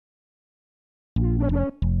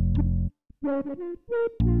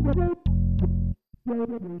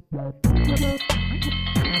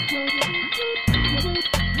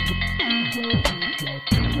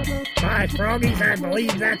Hi, Froggies, I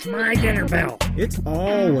believe that's my dinner bell. It's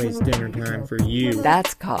always dinner time for you.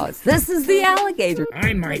 That's 'cause this is the Alligator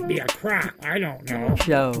I might be a croc, I don't know.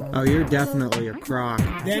 Show. Oh, you're definitely a croc.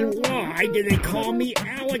 Then why do they call me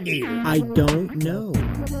Alligator? I don't know.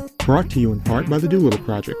 Brought to you in part by the Doolittle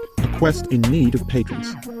Project, a quest in need of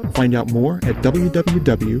patrons. Find out more at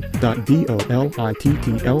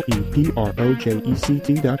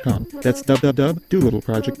www.DOLITTLEPROJECT.com. That's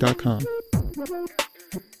www.doolittleproject.com.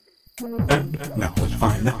 And now let's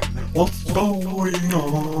find out what's going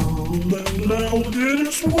on. Let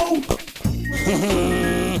Alligator smoke.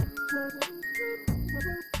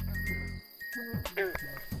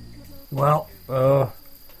 Well,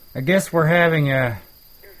 I guess we're having a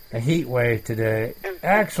heat wave today.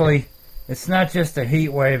 Actually, it's not just a heat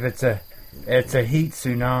wave; it's a heat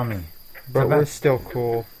tsunami. But we're still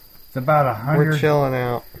cool. It's about 100. We're chilling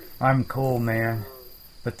out. I'm cool, man.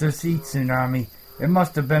 But this heat tsunami, it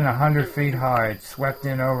must have been 100 feet high. It swept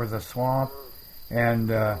in over the swamp, and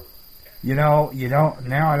now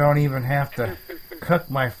I don't even have to cook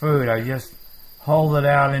my food. I just hold it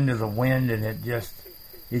out into the wind, and it just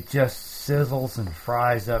sizzles and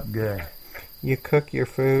fries up good. You cook your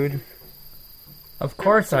food? Of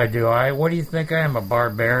course I do. What do you think I am, a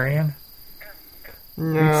barbarian?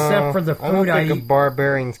 No, Except for the food I don't think eat. a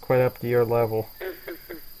barbarian's quite up to your level.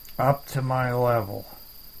 Up to my level.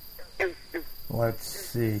 Let's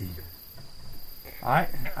see. I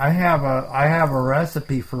have a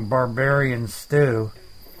recipe for barbarian stew.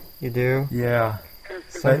 You do? Yeah.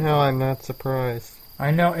 Somehow I'm not surprised.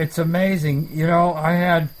 I know, it's amazing. I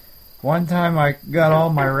had one time I got all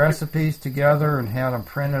my recipes together and had them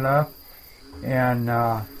printed up, and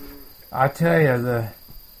I tell you,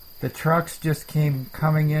 the trucks just came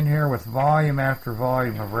coming in here with volume after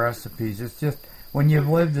volume of recipes. It's just, when you've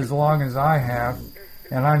lived as long as I have,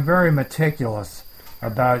 and I'm very meticulous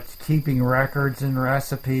about keeping records and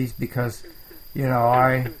recipes because,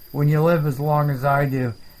 when you live as long as I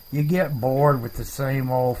do, you get bored with the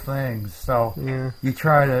same old things. So Yeah. you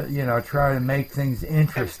try to make things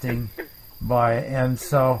interesting and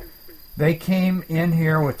so they came in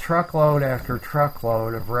here with truckload after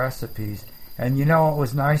truckload of recipes. And you know what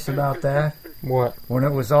was nice about that? What? When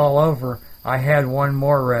it was all over, I had one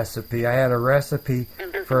more recipe. I had a recipe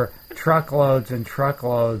for truckloads and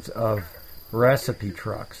truckloads of recipe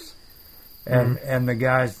trucks. And the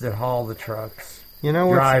guys that haul the trucks,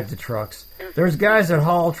 drive the trucks. There's guys that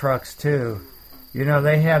haul trucks too.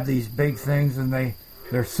 They have these big things and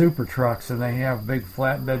they're super trucks and they have big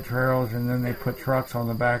flatbed trailers and then they put trucks on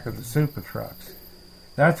the back of the super trucks.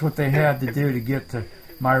 That's what they had to do to get to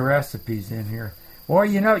my recipes in here. Well,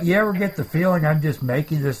 you ever get the feeling I'm just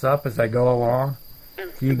making this up as I go along?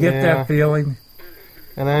 Do you get that feeling?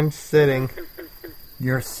 And I'm sitting.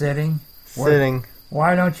 You're sitting? Sitting.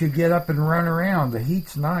 Why don't you get up and run around? The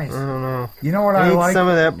heat's nice. I don't know. You know what I like? Eat some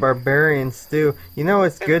of that barbarian stew. You know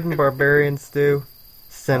what's good in barbarian stew?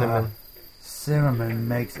 Cinnamon. Cinnamon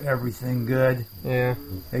makes everything good. Yeah.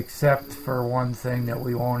 Except for one thing that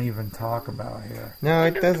we won't even talk about here. No,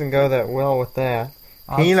 it doesn't go that well with that.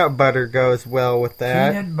 Peanut butter goes well with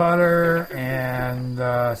that. Peanut butter and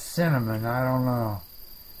cinnamon. I don't know.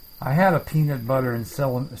 I had a peanut butter and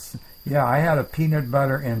I had a peanut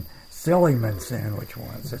butter and Sillyman sandwich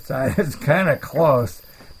once. It's kind of close.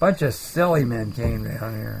 Bunch of silly men came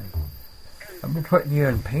down here. I'm putting you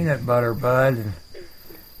in peanut butter, bud, and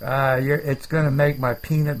it's going to make my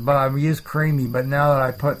peanut butter. I use creamy, but now that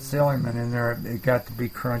I put Sillyman in there, it got to be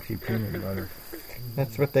crunchy peanut butter.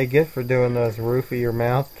 That's what they get for doing those roof of your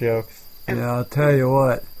mouth jokes. Yeah, I'll tell you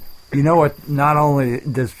what. You know what? Not only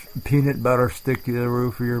does peanut butter stick to the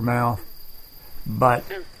roof of your mouth, but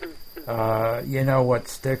you know what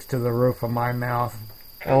sticks to the roof of my mouth?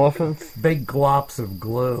 Elephants? Big glops of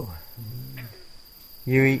glue.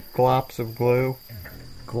 You eat glops of glue?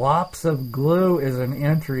 Glops of glue is an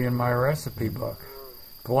entry in my recipe book.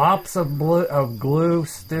 Glops of glue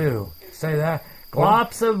stew. Say that.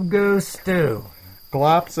 Glops of glue stew.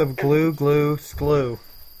 Glops of glue, glue.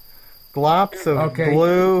 Glops of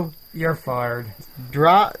glue. You're fired.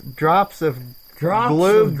 Drops of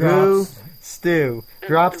glue, goo, stew.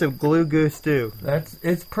 Drops of glue, goo, stew.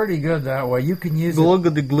 It's pretty good that way. You can use it.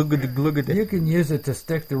 You can use it to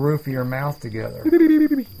stick the roof of your mouth together.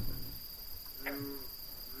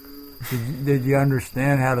 Did you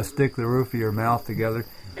understand how to stick the roof of your mouth together?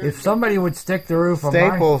 If somebody would stick the roof of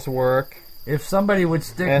Staples work. if somebody would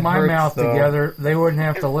stick It my hurts, mouth though. together, they wouldn't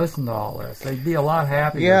have to listen to all this. They'd be a lot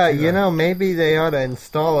happier. Yeah, too. maybe they ought to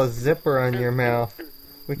install a zipper on your mouth.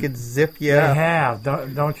 We could zip you They up. have,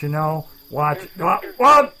 don't you know? Watch.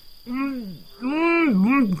 What?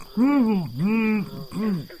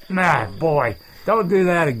 Nah, boy, don't do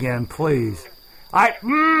that again, please.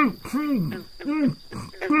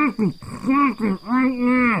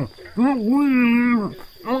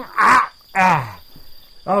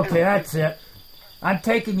 Okay, that's it. I'm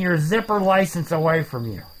taking your zipper license away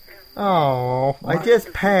from you. Oh, I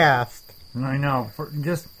just passed. I know.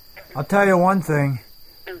 I'll tell you one thing.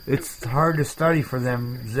 It's hard to study for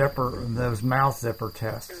those mouth zipper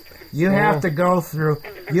tests. You have to go through.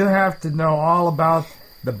 You have to know all about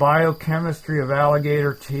the biochemistry of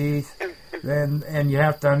alligator teeth, and you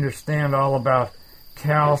have to understand all about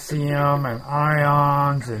calcium and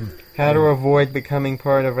ions and How to avoid becoming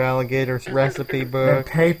part of Alligator's recipe and book.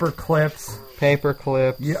 paper clips. Paper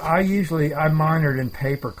clips. Yeah, I minored in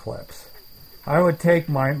paper clips. I would take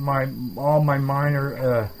all my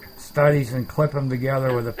minor studies and clip them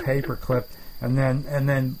together with a paper clip, and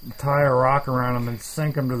then tie a rock around them and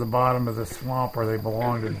sink them to the bottom of the swamp where they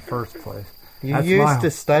belonged in the first place. You That's used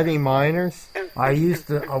to study minors? I used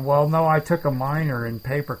to. Well, no, I took a minor in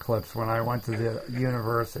paper clips when I went to the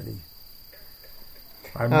university.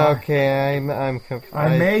 Okay,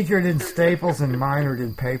 I majored in staples and minored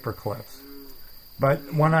in paper clips.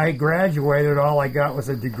 But when I graduated, all I got was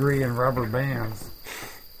a degree in rubber bands.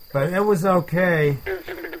 But it was okay.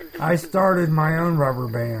 I started my own rubber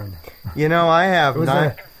band. I have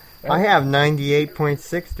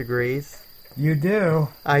 98.6 degrees. You do?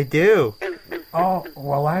 I do. Oh,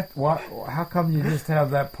 well, how come you just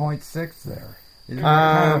have that 0.6 there?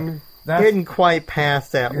 Didn't quite pass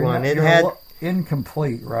that one. It had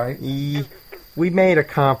incomplete, right? We made a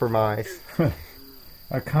compromise.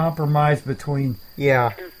 A compromise between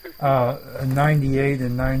 98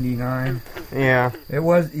 and 99. Yeah. It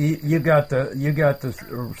was you got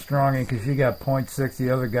the strong end because you got 0.6. The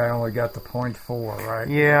other guy only got the 0.4, right?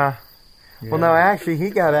 Yeah. Well, no, actually, he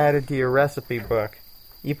got added to your recipe book.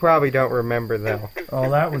 You probably don't remember, though. Oh,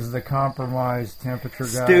 that was the compromise temperature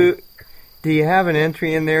guy. Stew. Do you have an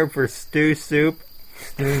entry in there for stew soup?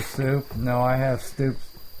 Stew soup? No, I have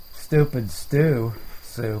stupid stew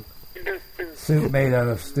soup. Soup made out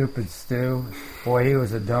of stupid stew. Boy, he was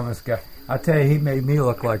the dumbest guy. I tell you, he made me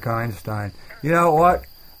look like Einstein. You know what?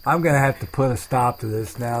 I'm going to have to put a stop to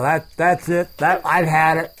this now. That's it. I've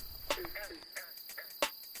had it.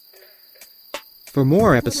 For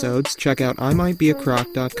more episodes, check out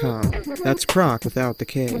imightbeacroc.com. That's croc without the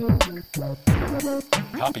K.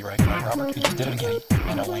 Copyright by Robert. He just did it again.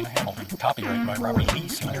 And Elena Hamilton. Copyright by Robert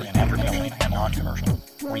Release. Hunter and Elena Hamilton. Non-commercial.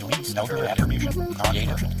 Release. No attribution.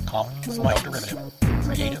 Non-native. Commons. No derivative.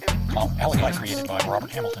 Creative. Alligator created by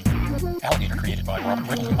Robert Hamilton. Alligator created by Robert.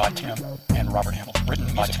 Written by Tim and Robert Hamilton.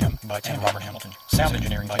 Written by Tim and Robert Hamilton. Sound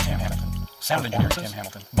engineering by Tim Hamilton. Sound engineering Tim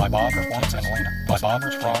Hamilton. By Bob, Performance, and Elena. By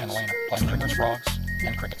Bobbers, Frogs, and Elena. Plus crickets, frogs,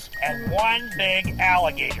 and crickets. And one big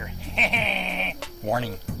alligator.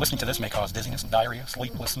 Warning. Listening to this may cause dizziness, diarrhea,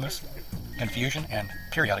 sleeplessness, confusion, and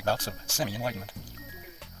periodic bouts of semi-enlightenment.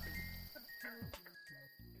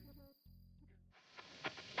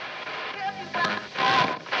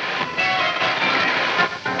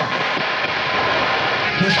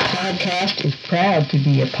 This podcast is proud to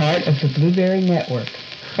be a part of the Blueberry Network.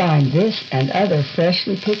 Find this and other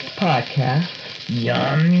freshly picked podcasts,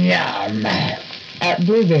 Yum, yum. at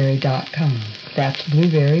blueberry.com. That's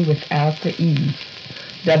blueberry without the E.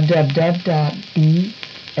 www.blueberry.com.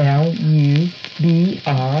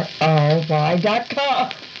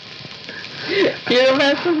 You're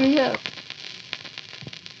messing me up.